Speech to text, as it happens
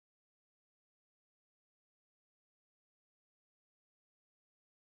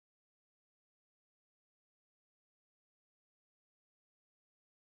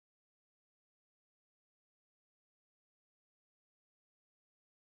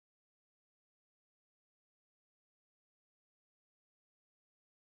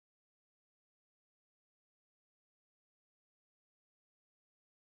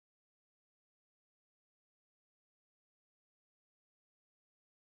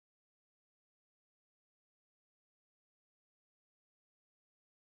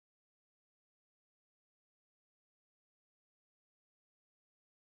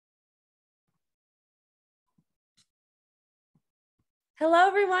Hello,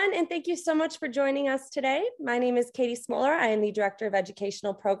 everyone, and thank you so much for joining us today. My name is Katie Smoller. I am the Director of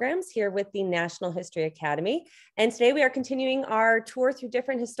Educational Programs here with the National History Academy. And today we are continuing our tour through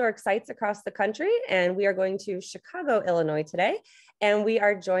different historic sites across the country. And we are going to Chicago, Illinois today. And we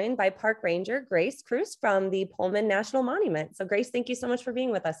are joined by Park Ranger Grace Cruz from the Pullman National Monument. So Grace, thank you so much for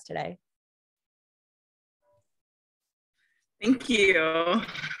being with us today. Thank you.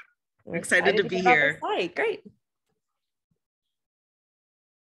 I'm excited to be here. Great.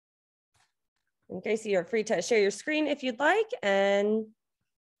 Okay, so you're free to share your screen if you'd like, and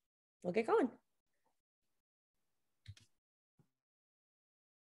we'll get going.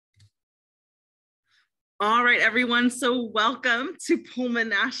 All right, everyone. So welcome to Pullman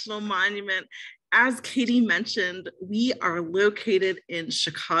National Monument. As Katie mentioned, we are located in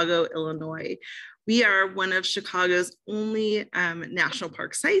Chicago, Illinois. We are one of Chicago's only national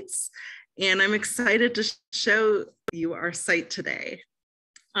park sites, and I'm excited to show you our site today.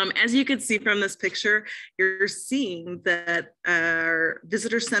 As you can see from this picture, you're seeing that our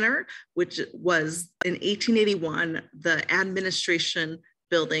visitor center, which was in 1881, the administration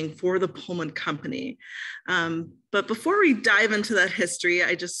building for the Pullman Company. But before we dive into that history,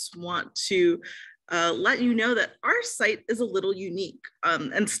 I just want to let you know that our site is a little unique.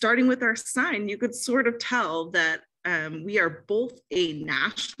 And starting with our sign, you could sort of tell that we are both a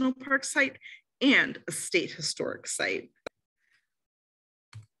national park site and a state historic site.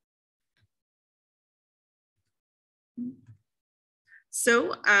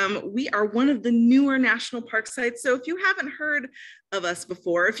 So we are one of the newer national park sites. So if you haven't heard of us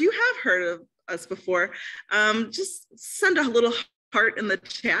before, if you have heard of us before, just send a little heart in the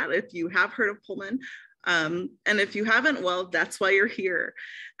chat if you have heard of Pullman. And if you haven't, well, that's why you're here.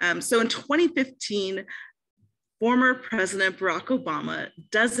 So in 2015, former President Barack Obama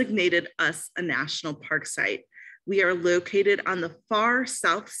designated us a national park site. We are located on the far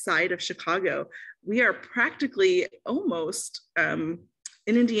south side of Chicago. We are practically almost in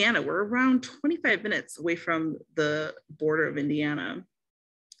Indiana. We're around 25 minutes away from the border of Indiana.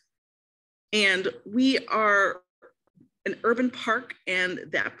 And we are an urban park, and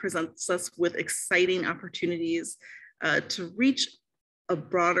that presents us with exciting opportunities to reach a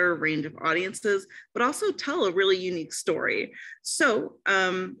broader range of audiences, but also tell a really unique story. So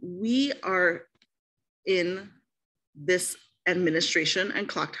we are in this administration and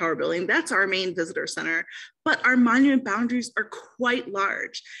clock tower building. That's our main visitor center, but our monument boundaries are quite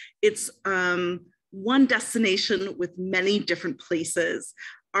large. It's one destination with many different places.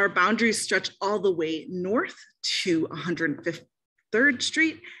 Our boundaries stretch all the way north to 103rd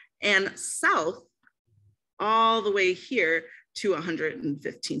Street and south all the way here to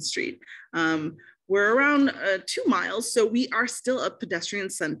 115th Street. We're around 2 miles, so we are still a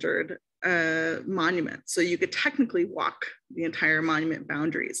pedestrian-centered monument. So you could technically walk the entire monument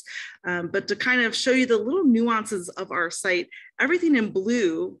boundaries. But to kind of show you the little nuances of our site, everything in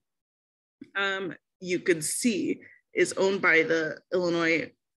blue you could see is owned by the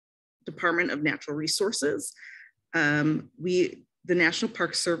Illinois Department of Natural Resources. The National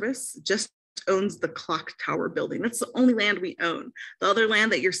Park Service just owns the clock tower building. That's the only land we own. The other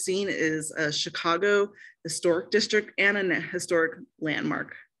land that you're seeing is a Chicago Historic District and a historic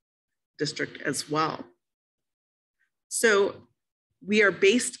landmark district as well. So we are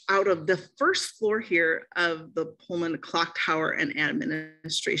based out of the first floor here of the Pullman Clock Tower and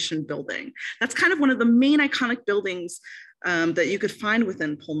Administration Building. That's kind of one of the main iconic buildings that you could find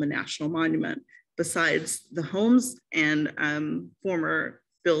within Pullman National Monument, besides the homes and former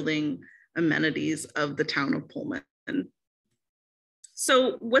building amenities of the town of Pullman.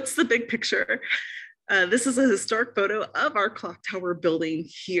 So what's the big picture? This is a historic photo of our clock tower building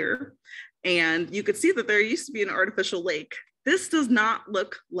here. And you could see that there used to be an artificial lake. This does not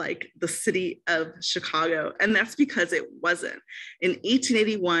look like the city of Chicago, and that's because it wasn't. In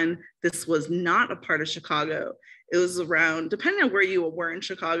 1881, this was not a part of Chicago. It was around, depending on where you were in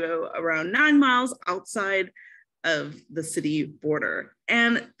Chicago, around 9 miles outside of the city border.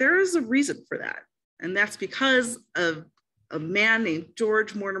 And there is a reason for that. And that's because of a man named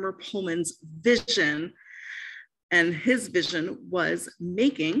George Mortimer Pullman's vision. And his vision was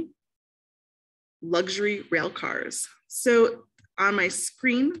making luxury rail cars. So on my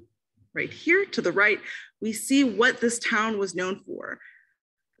screen right here to the right, we see what this town was known for.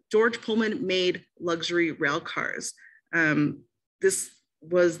 George Pullman made luxury rail cars. This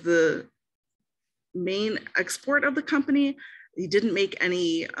was the main export of the company. He didn't make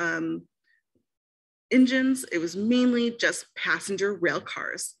any engines. It was mainly just passenger rail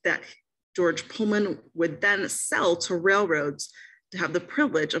cars that George Pullman would then sell to railroads to have the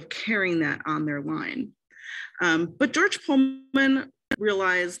privilege of carrying that on their line. But George Pullman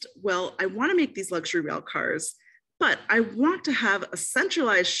realized, well, I want to make these luxury rail cars, but I want to have a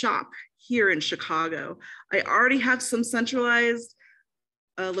centralized shop here in Chicago. I already have some centralized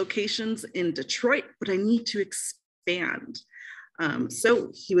locations in Detroit, but I need to expand.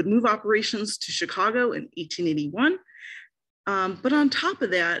 So he would move operations to Chicago in 1881. But on top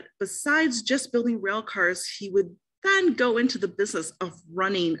of that, besides just building rail cars, he would then go into the business of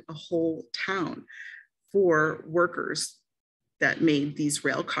running a whole town for workers that made these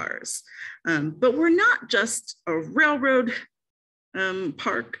rail cars. But we're not just a railroad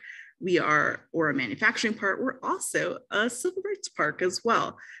park, or a manufacturing park, we're also a civil rights park as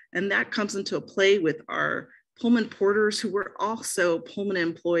well. And that comes into play with our Pullman porters, who were also Pullman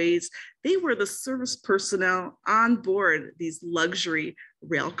employees. They were the service personnel on board these luxury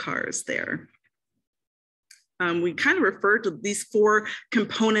rail cars there. We kind of refer to these four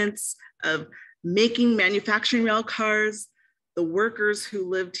components of making manufacturing rail cars, the workers who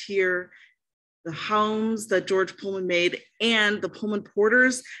lived here, the homes that George Pullman made, and the Pullman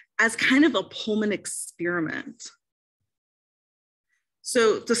porters as kind of a Pullman experiment.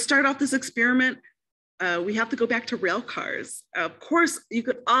 So to start off this experiment, we have to go back to rail cars. Of course, you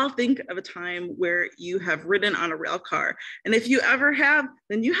could all think of a time where you have ridden on a rail car. And if you ever have,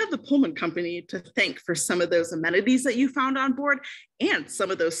 then you have the Pullman Company to thank for some of those amenities that you found on board and some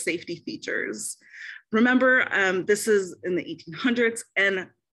of those safety features. Remember, this is in the 1800s, and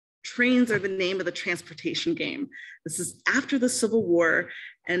trains are the name of the transportation game. This is after the Civil War,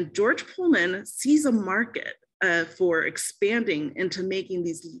 and George Pullman sees a market for expanding into making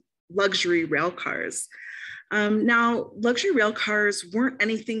these luxury rail cars. Now, luxury rail cars weren't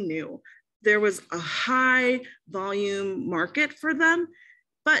anything new. There was a high volume market for them,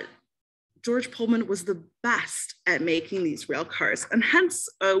 but George Pullman was the best at making these rail cars. And hence,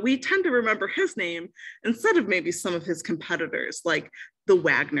 we tend to remember his name instead of maybe some of his competitors, like the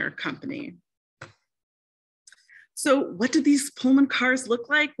Wagner Company. So what did these Pullman cars look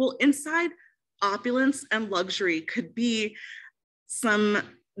like? Well, inside, opulence and luxury could be some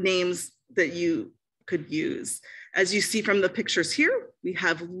names that you could use. As you see from the pictures here, we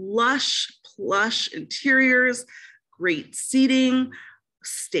have lush, plush interiors, great seating,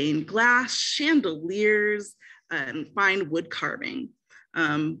 stained glass, chandeliers, and fine wood carving.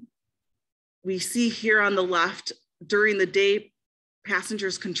 We see here on the left, during the day,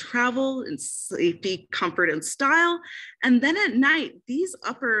 passengers can travel in safety, comfort, and style. And then at night, these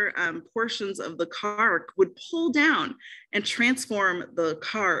upper portions of the car would pull down and transform the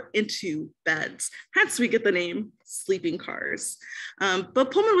car into beds. Hence, we get the name sleeping cars.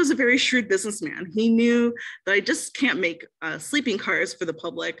 But Pullman was a very shrewd businessman. He knew that I just can't make sleeping cars for the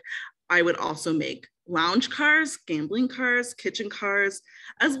public. I would also make lounge cars, gambling cars, kitchen cars,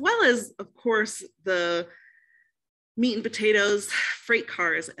 as well as, of course, the meat and potatoes, freight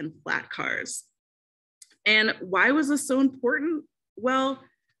cars, and flat cars. And why was this so important? Well,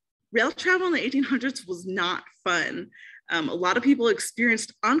 rail travel in the 1800s was not fun. A lot of people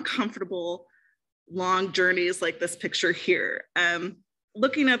experienced uncomfortable long journeys like this picture here.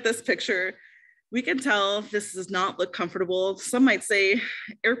 Looking at this picture, we can tell this does not look comfortable. Some might say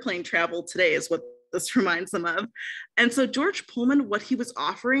airplane travel today is what this reminds them of. And so George Pullman, what he was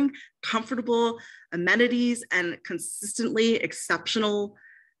offering, comfortable amenities and consistently exceptional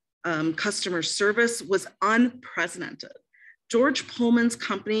customer service, was unprecedented. George Pullman's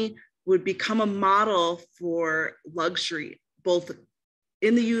company would become a model for luxury, both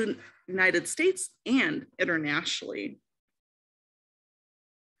in the United States and internationally.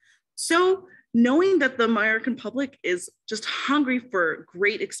 So knowing that the American public is just hungry for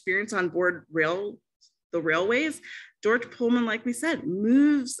great experience on board the railways, George Pullman, like we said,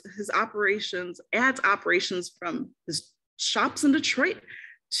 moves his operations, adds operations from his shops in Detroit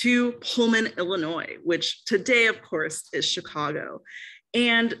to Pullman, Illinois, which today, of course, is Chicago.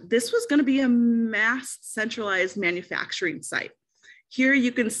 And this was going to be a mass centralized manufacturing site. Here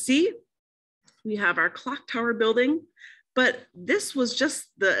you can see we have our clock tower building, but this was just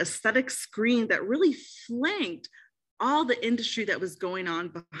the aesthetic screen that really flanked all the industry that was going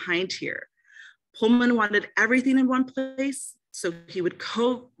on behind here. Pullman wanted everything in one place, so he would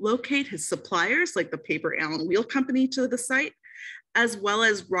co-locate his suppliers, like the Paper Allen Wheel Company, to the site, as well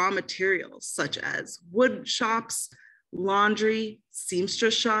as raw materials, such as wood shops, laundry,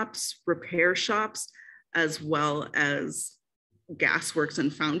 seamstress shops, repair shops, as well as gas works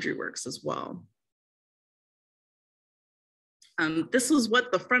and foundry works as well. This was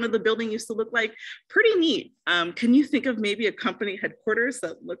what the front of the building used to look like. Pretty neat. Can you think of maybe a company headquarters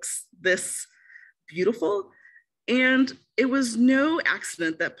that looks this beautiful? And it was no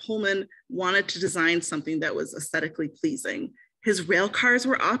accident that Pullman wanted to design something that was aesthetically pleasing. His rail cars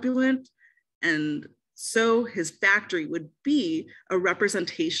were opulent, and so his factory would be a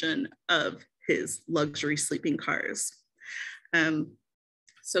representation of his luxury sleeping cars.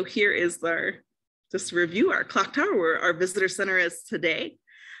 So here is just to review, our clock tower, where our visitor center is today.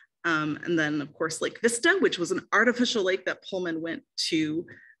 And then, of course, Lake Vista, which was an artificial lake that Pullman went to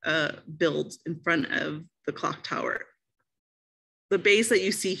build in front of the clock tower. The bays that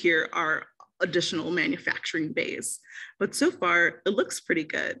you see here are additional manufacturing bays, but so far it looks pretty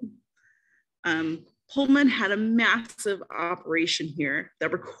good. Pullman had a massive operation here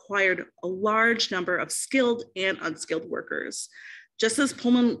that required a large number of skilled and unskilled workers. Just as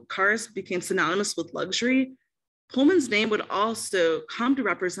Pullman cars became synonymous with luxury, Pullman's name would also come to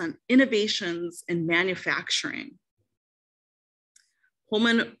represent innovations in manufacturing.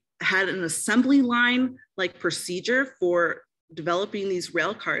 Pullman had an assembly line-like procedure for developing these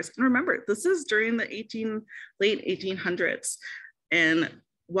rail cars. And remember, this is during the late 1800s. And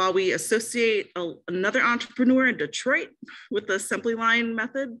while we associate another entrepreneur in Detroit with the assembly line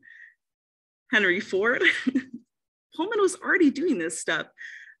method, Henry Ford, Pullman was already doing this stuff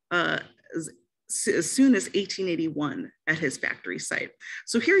as soon as 1881 at his factory site.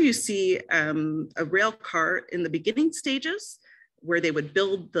 So here you see a rail car in the beginning stages where they would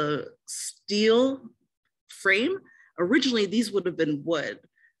build the steel frame. Originally, these would have been wood,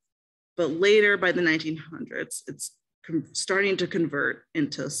 but later by the 1900s, it's starting to convert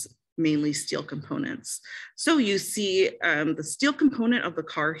into mainly steel components. So you see the steel component of the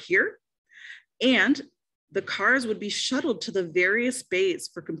car here, and the cars would be shuttled to the various bays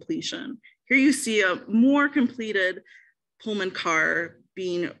for completion. Here you see a more completed Pullman car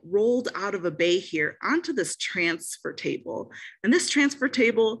being rolled out of a bay here onto this transfer table. And this transfer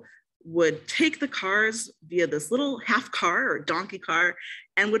table would take the cars via this little half car or donkey car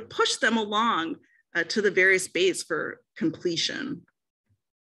and would push them along to the various bays for completion.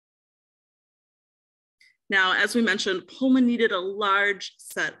 Now, as we mentioned, Pullman needed a large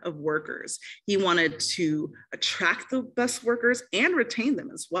set of workers. He wanted to attract the best workers and retain them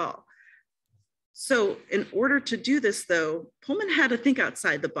as well. So in order to do this, though, Pullman had to think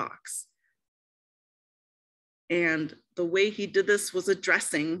outside the box. And the way he did this was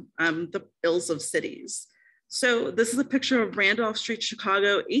addressing the ills of cities. So this is a picture of Randolph Street,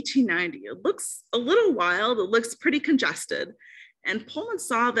 Chicago, 1890. It looks a little wild, it looks pretty congested. And Pullman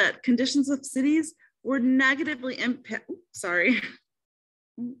saw that conditions of cities were negatively impacting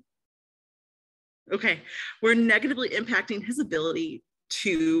his ability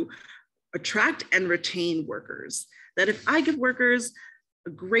to attract and retain workers. That if I give workers a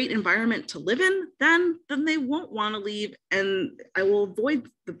great environment to live in, then they won't want to leave, and I will avoid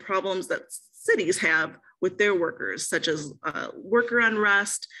the problems that cities have with their workers, such as worker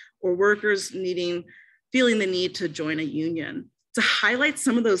unrest or workers feeling the need to join a union. To highlight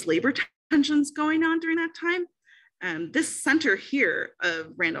some of those labor tensions going on during that time, this center here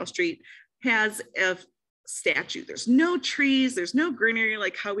of Randolph Street has a statue. There's no trees, there's no greenery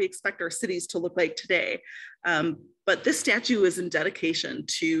like how we expect our cities to look like today. But this statue is in dedication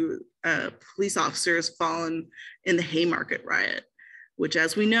to police officers fallen in the Haymarket riot, which,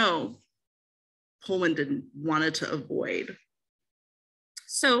 as we know, Pullman wanted to avoid.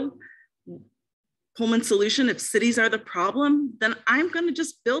 So Pullman's solution: if cities are the problem, then I'm going to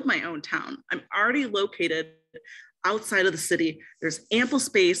just build my own town. I'm already located outside of the city. There's ample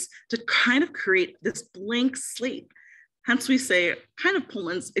space to kind of create this blank slate. Hence we say kind of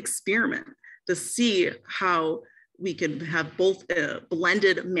Pullman's experiment to see how we can have both a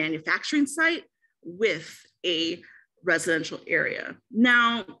blended manufacturing site with a residential area.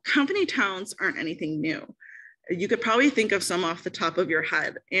 Now, company towns aren't anything new. You could probably think of some off the top of your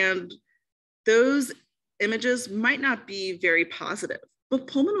head, and those images might not be very positive, but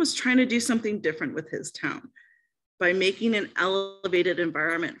Pullman was trying to do something different with his town by making an elevated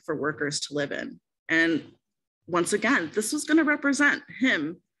environment for workers to live in. And once again, this was going to represent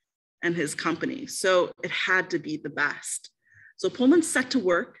him and his company, so it had to be the best. So Pullman set to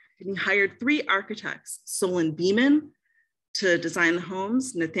work, and he hired 3 architects: Solon Beeman to design the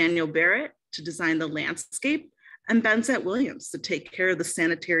homes, Nathaniel Barrett to design the landscape, and Benzette Williams to take care of the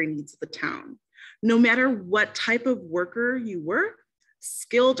sanitary needs of the town. No matter what type of worker you were,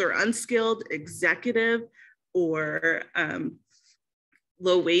 skilled or unskilled, executive or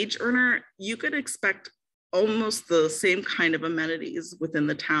low wage earner, you could expect almost the same kind of amenities within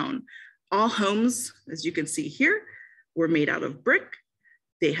the town. All homes, as you can see here, were made out of brick.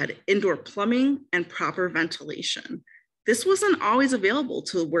 They had indoor plumbing and proper ventilation. This wasn't always available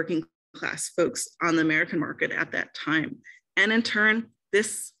to working class folks on the American market at that time. And in turn,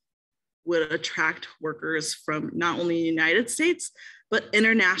 this would attract workers from not only the United States, but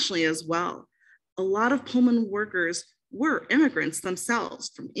internationally as well. A lot of Pullman workers were immigrants themselves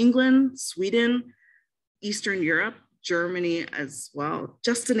from England, Sweden, Eastern Europe, Germany as well,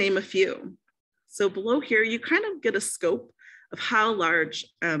 just to name a few. So below here, you kind of get a scope of how large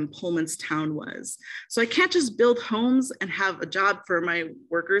Pullman's town was. So I can't just build homes and have a job for my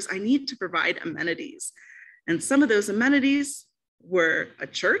workers. I need to provide amenities. And some of those amenities were a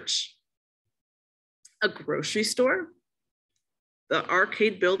church, a grocery store, the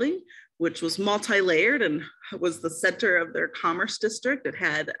arcade building, which was multi-layered and was the center of their commerce district. It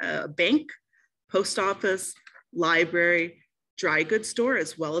had a bank, post office, library, dry goods store,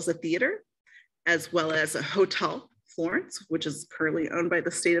 as well as a theater, as well as a hotel, Florence, which is currently owned by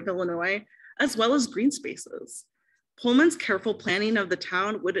the state of Illinois, as well as green spaces. Pullman's careful planning of the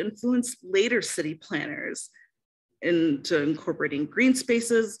town would influence later city planners into incorporating green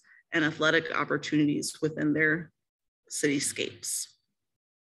spaces and athletic opportunities within their cityscapes.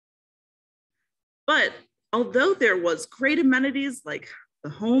 But although there was great amenities like the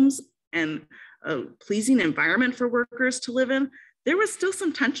homes and a pleasing environment for workers to live in, there was still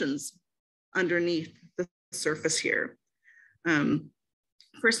some tensions underneath the surface here.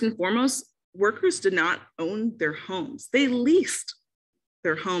 First and foremost, workers did not own their homes. They leased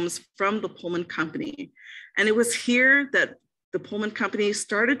their homes from the Pullman Company. And it was here that the Pullman Company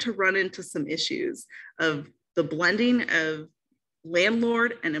started to run into some issues of the blending of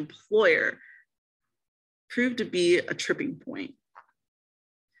landlord and employer proved to be a tripping point.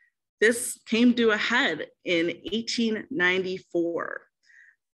 This came to a head in 1894.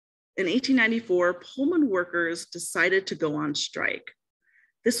 In 1894, Pullman workers decided to go on strike.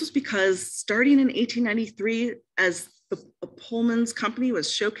 This was because starting in 1893, as the Pullman's company was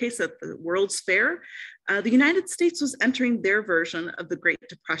showcased at the World's Fair, the United States was entering their version of the Great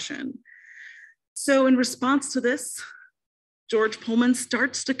Depression. So in response to this, George Pullman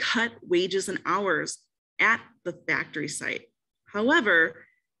starts to cut wages and hours at the factory site. However,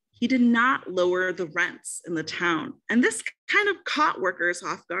 he did not lower the rents in the town. And this kind of caught workers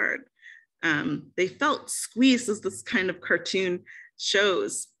off guard. They felt squeezed, as this kind of cartoon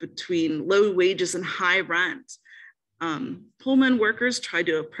shows, between low wages and high rent. Pullman workers tried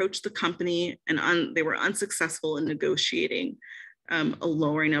to approach the company and they were unsuccessful in negotiating a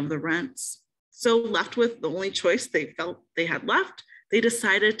lowering of the rents. So left with the only choice they felt they had left, they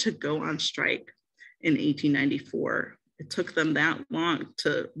decided to go on strike in 1894. It took them that long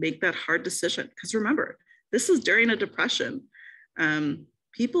to make that hard decision. Because remember, this is during a depression.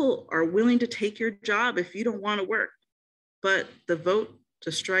 People are willing to take your job if you don't want to work. But the vote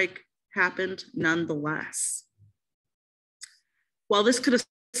to strike happened nonetheless. While this could have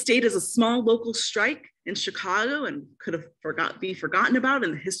stayed as a small local strike in Chicago and could have be forgotten about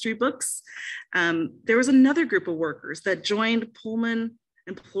in the history books, there was another group of workers that joined Pullman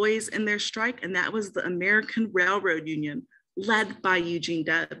employees in their strike, and that was the American Railroad Union, led by Eugene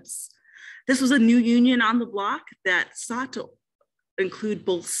Debs. This was a new union on the block that sought to include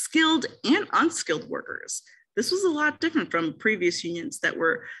both skilled and unskilled workers. This was a lot different from previous unions that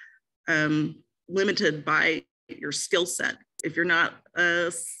were limited by your skill set. If you're not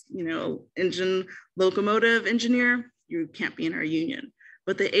a engine locomotive engineer, you can't be in our union.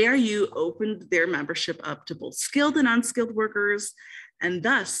 But the ARU opened their membership up to both skilled and unskilled workers, and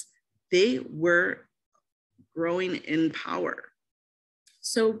thus they were growing in power.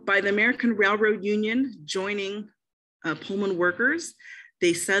 So by the American Railroad Union joining Pullman workers,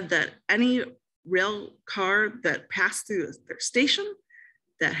 they said that any rail car that passed through their station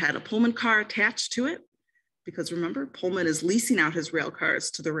that had a Pullman car attached to it, because remember, Pullman is leasing out his rail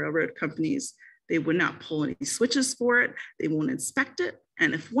cars to the railroad companies, they would not pull any switches for it, they won't inspect it,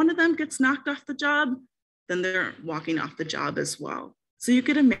 and if one of them gets knocked off the job, then they're walking off the job as well. So you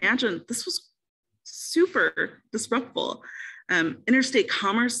could imagine this was super disruptive. Interstate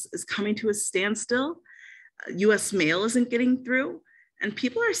commerce is coming to a standstill. US mail isn't getting through, and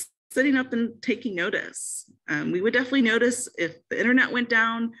people are sitting up and taking notice. We would definitely notice if the internet went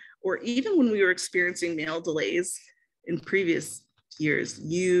down, or even when we were experiencing mail delays in previous years,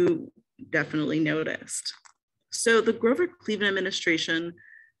 you definitely noticed. So the Grover Cleveland administration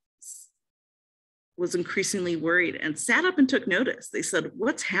was increasingly worried and sat up and took notice. They said,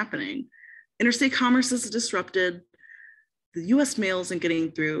 what's happening? Interstate commerce is disrupted, the US mail isn't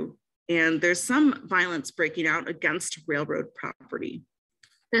getting through, and there's some violence breaking out against railroad property.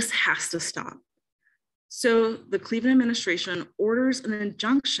 This has to stop. So the Cleveland administration orders an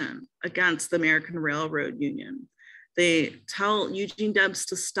injunction against the American Railroad Union. They tell Eugene Debs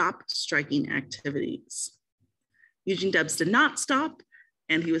to stop striking activities. Eugene Debs did not stop,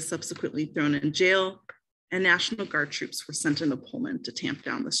 and he was subsequently thrown in jail, and National Guard troops were sent into Pullman to tamp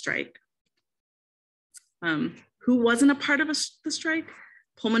down the strike. Who wasn't a part of the strike?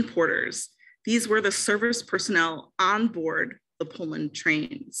 Pullman porters. These were the service personnel on board the Pullman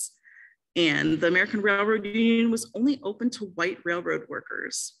trains. And the American Railroad Union was only open to white railroad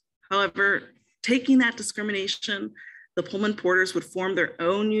workers. However, taking that discrimination, the Pullman porters would form their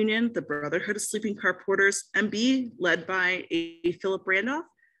own union, the Brotherhood of Sleeping Car Porters, and be led by A. Philip Randolph,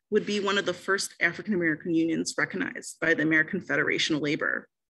 would be one of the first African-American unions recognized by the American Federation of Labor.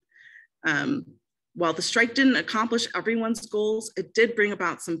 While the strike didn't accomplish everyone's goals, it did bring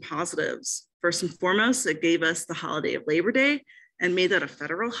about some positives. First and foremost, it gave us the holiday of Labor Day and made that a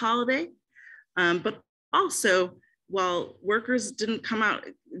federal holiday. But also, while workers didn't come out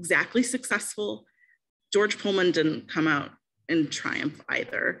exactly successful, George Pullman didn't come out in triumph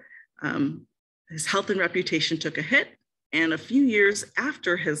either. His health and reputation took a hit, and a few years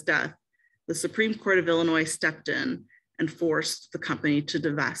after his death, the Supreme Court of Illinois stepped in and forced the company to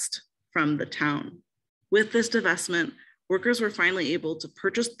divest from the town. With this divestment, workers were finally able to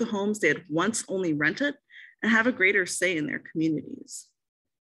purchase the homes they had once only rented and have a greater say in their communities.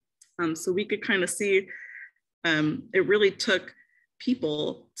 So we could kind of see it really took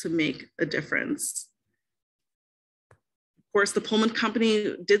people to make a difference. Of course, the Pullman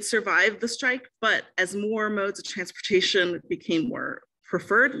Company did survive the strike, but as more modes of transportation became more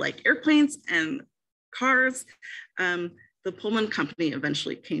preferred, like airplanes and cars, the Pullman Company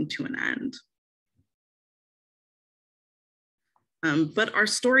eventually came to an end. But our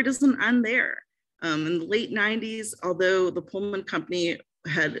story doesn't end there. In the late 90s, although the Pullman Company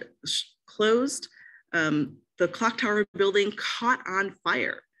had closed, the clock tower building caught on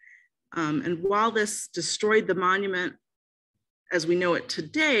fire. And while this destroyed the monument as we know it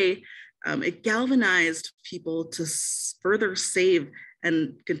today, it galvanized people to further save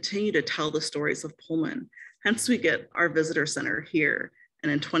and continue to tell the stories of Pullman. Hence, we get our visitor center here,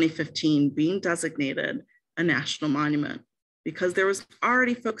 and in 2015 being designated a national monument, because there was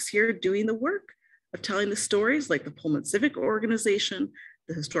already folks here doing the work of telling the stories, like the Pullman Civic Organization,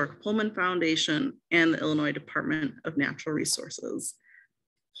 the Historic Pullman Foundation, and the Illinois Department of Natural Resources.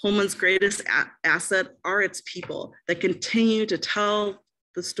 Pullman's greatest asset are its people that continue to tell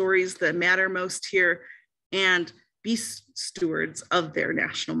the stories that matter most here and be stewards of their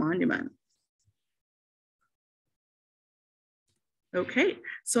national monument. Okay,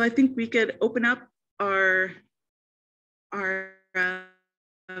 so I think we could open up our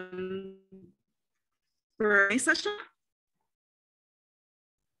Q&A session.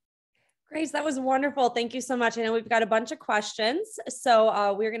 Grace, that was wonderful. Thank you so much. I know we've got a bunch of questions.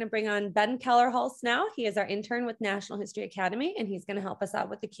 So we're going to bring on Ben Kellerholz now. He is our intern with National History Academy, and he's going to help us out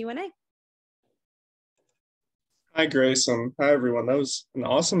with the Q&A. Hi, Grace, and hi, everyone. That was an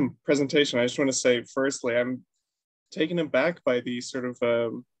awesome presentation. I just want to say, firstly, I'm taken aback by the sort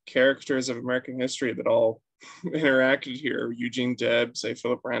of characters of American history that all interacted here. Eugene Debs, A.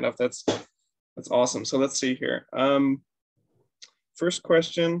 Philip Randolph. That's awesome. So let's see here. First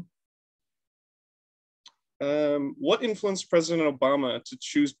question. What influenced President Obama to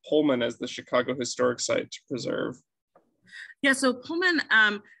choose Pullman as the Chicago historic site to preserve? Yeah, so Pullman,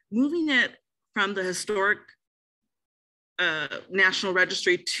 moving it from the historic National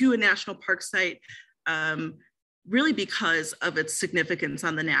Registry to a national park site, really because of its significance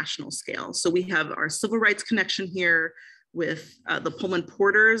on the national scale. So we have our civil rights connection here with the Pullman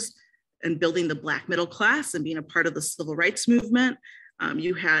porters and building the Black middle class and being a part of the civil rights movement.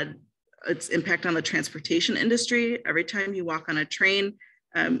 You had its impact on the transportation industry. Every time you walk on a train,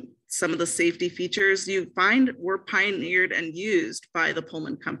 some of the safety features you find were pioneered and used by the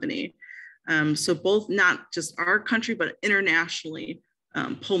Pullman Company. So both not just our country, but internationally,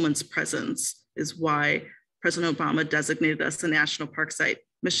 Pullman's presence is why President Obama designated us a national park site.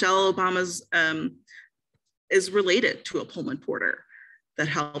 Michelle Obama's is related to a Pullman porter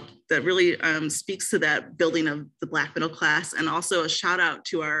that really speaks to that building of the Black middle class, and also a shout out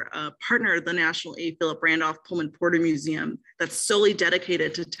to our partner, the National A. Philip Randolph Pullman Porter Museum, that's solely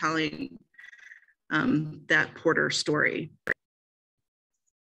dedicated to telling that porter story.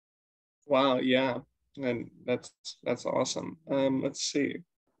 Wow, yeah, and that's awesome. Let's see.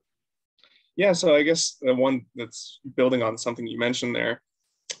 Yeah, so I guess the one that's building on something you mentioned there,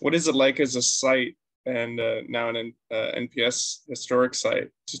 what is it like as a site and now an NPS historic site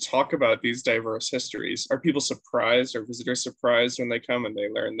to talk about these diverse histories? Are people surprised, or visitors surprised when they come and they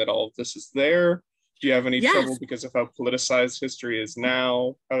learn that all of this is there? Do you have any trouble because of how politicized history is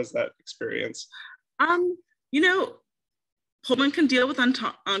now? How is that experience? You know, Pullman can deal with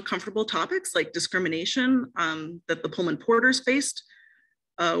uncomfortable topics like discrimination that the Pullman porters faced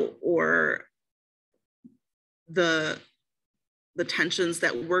or the tensions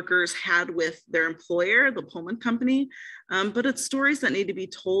that workers had with their employer, the Pullman Company, but it's stories that need to be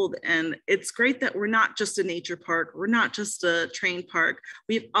told. And it's great that we're not just a nature park, we're not just a train park.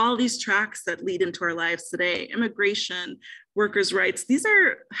 We have all these tracks that lead into our lives today: immigration, workers' rights. These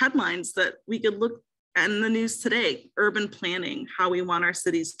are headlines that we could look at in the news today: urban planning, how we want our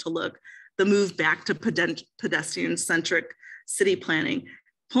cities to look, the move back to pedestrian-centric city planning.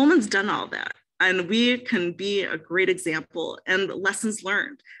 Pullman's done all that. And we can be a great example, and lessons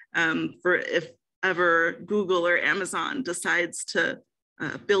learned for if ever Google or Amazon decides to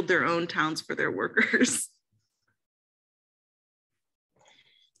build their own towns for their workers.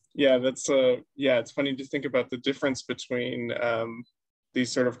 Yeah, that's it's funny to think about the difference between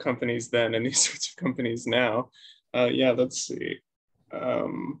these sort of companies then and these sorts of companies now. Let's see.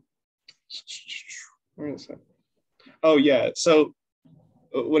 Where is that? Oh yeah, so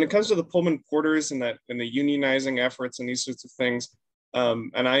when it comes to the Pullman Porters and the unionizing efforts and these sorts of things,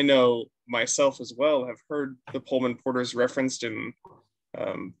 and I know myself as well have heard the Pullman Porters referenced in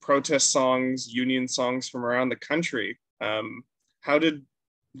protest songs, union songs from around the country. How did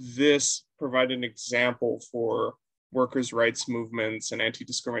this provide an example for workers' rights movements and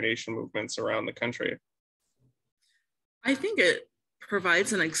anti-discrimination movements around the country? I think it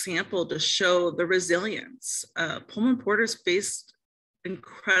provides an example to show the resilience. Pullman Porters faced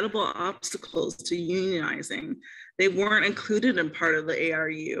incredible obstacles to unionizing. They weren't included in part of the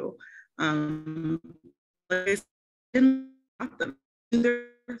ARU. They didn't stop them.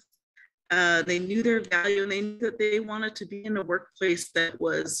 They knew their value, and they knew that they wanted to be in a workplace that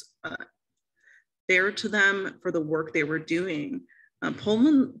was fair to them for the work they were doing.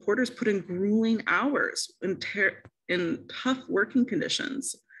 Pullman Porters put in grueling hours in tough working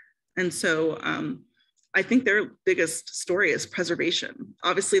conditions. And so I think their biggest story is preservation.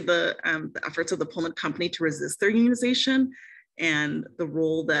 Obviously, the efforts of the Pullman Company to resist their unionization and the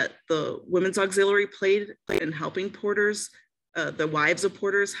role that the Women's Auxiliary played in helping porters, the wives of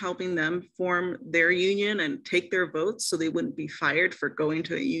porters, helping them form their union and take their votes so they wouldn't be fired for going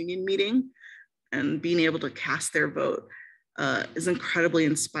to a union meeting, and being able to cast their vote is incredibly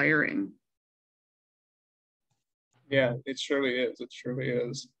inspiring. Yeah, it surely is. It surely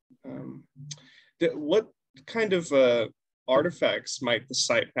is. What kind of artifacts might the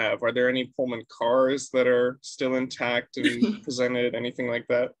site have? Are there any Pullman cars that are still intact and presented, anything like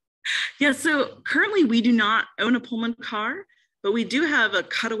that? Yeah, so currently we do not own a Pullman car, but we do have a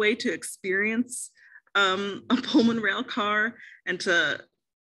cutaway to experience a Pullman rail car and to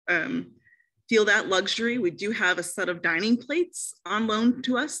feel that luxury. We do have a set of dining plates on loan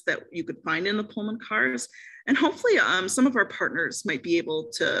to us that you could find in the Pullman cars. And hopefully some of our partners might be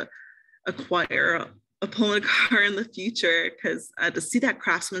able to acquire a Pullman car in the future, because to see that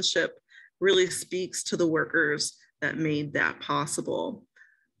craftsmanship really speaks to the workers that made that possible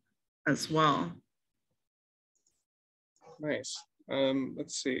as well. Nice.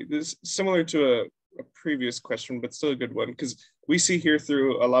 Let's see. This is similar to a previous question, but still a good one, because we see here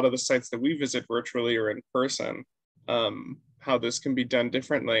through a lot of the sites that we visit virtually or in person, how this can be done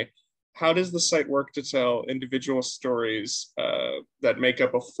differently. How does the site work to tell individual stories that make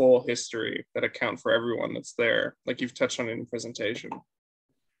up a full history that account for everyone that's there, like you've touched on in the presentation?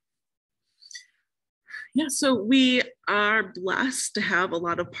 Yeah, so we are blessed to have a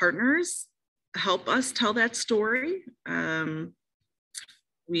lot of partners help us tell that story.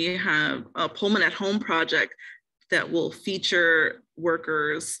 We have a Pullman at Home project that will feature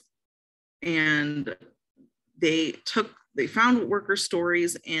workers, and they found worker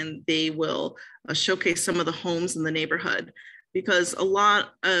stories, and they will showcase some of the homes in the neighborhood, because a lot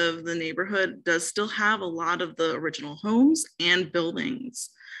of the neighborhood does still have a lot of the original homes and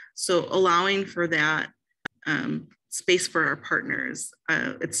buildings. So allowing for that space for our partners.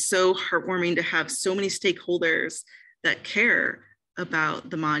 It's so heartwarming to have so many stakeholders that care about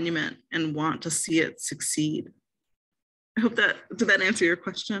the monument and want to see it succeed. I hope did that answer your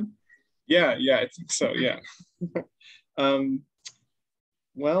question? Yeah, I think so, yeah.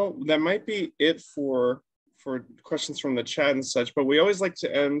 Well, that might be it for questions from the chat and such, but we always like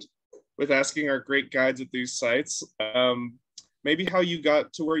to end with asking our great guides at these sites, maybe how you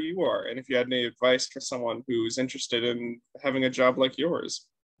got to where you are, and if you had any advice for someone who's interested in having a job like yours.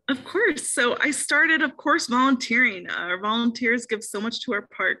 Of course. So I started, of course, volunteering. Our volunteers give so much to our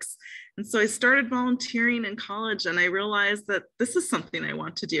parks. And so I started volunteering in college, and I realized that this is something I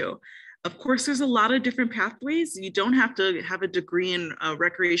want to do. Of course, there's a lot of different pathways. You don't have to have a degree in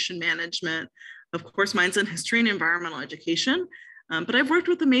recreation management. Of course, mine's in history and environmental education. But I've worked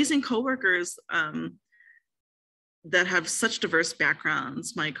with amazing coworkers that have such diverse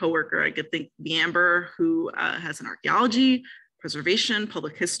backgrounds. My coworker, I could think Amber, who has an archaeology, preservation,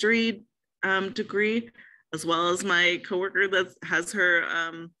 public history degree, as well as my coworker that has her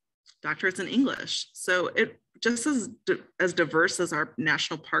doctorates in English. So it just as diverse as our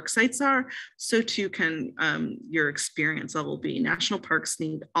national park sites are, so too can your experience level be. National parks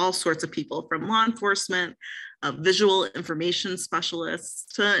need all sorts of people, from law enforcement, visual information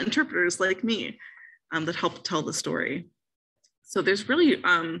specialists, to interpreters like me that help tell the story. So there's really,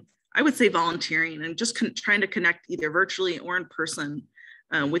 I would say, volunteering and just trying to connect either virtually or in person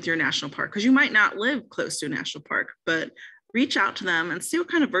with your national park, because you might not live close to a national park, but reach out to them and see what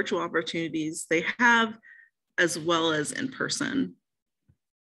kind of virtual opportunities they have, as well as in person.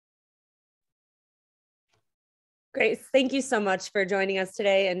 Great. Thank you so much for joining us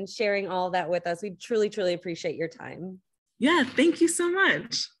today and sharing all that with us. We truly, truly appreciate your time. Yeah, thank you so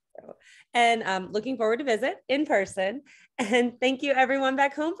much. And looking forward to visit in person. And thank you everyone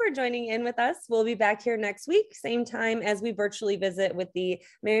back home for joining in with us. We'll be back here next week, same time as we virtually visit with the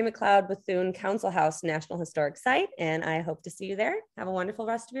Mary McLeod Bethune Council House National Historic Site. And I hope to see you there. Have a wonderful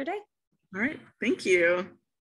rest of your day. All right, thank you.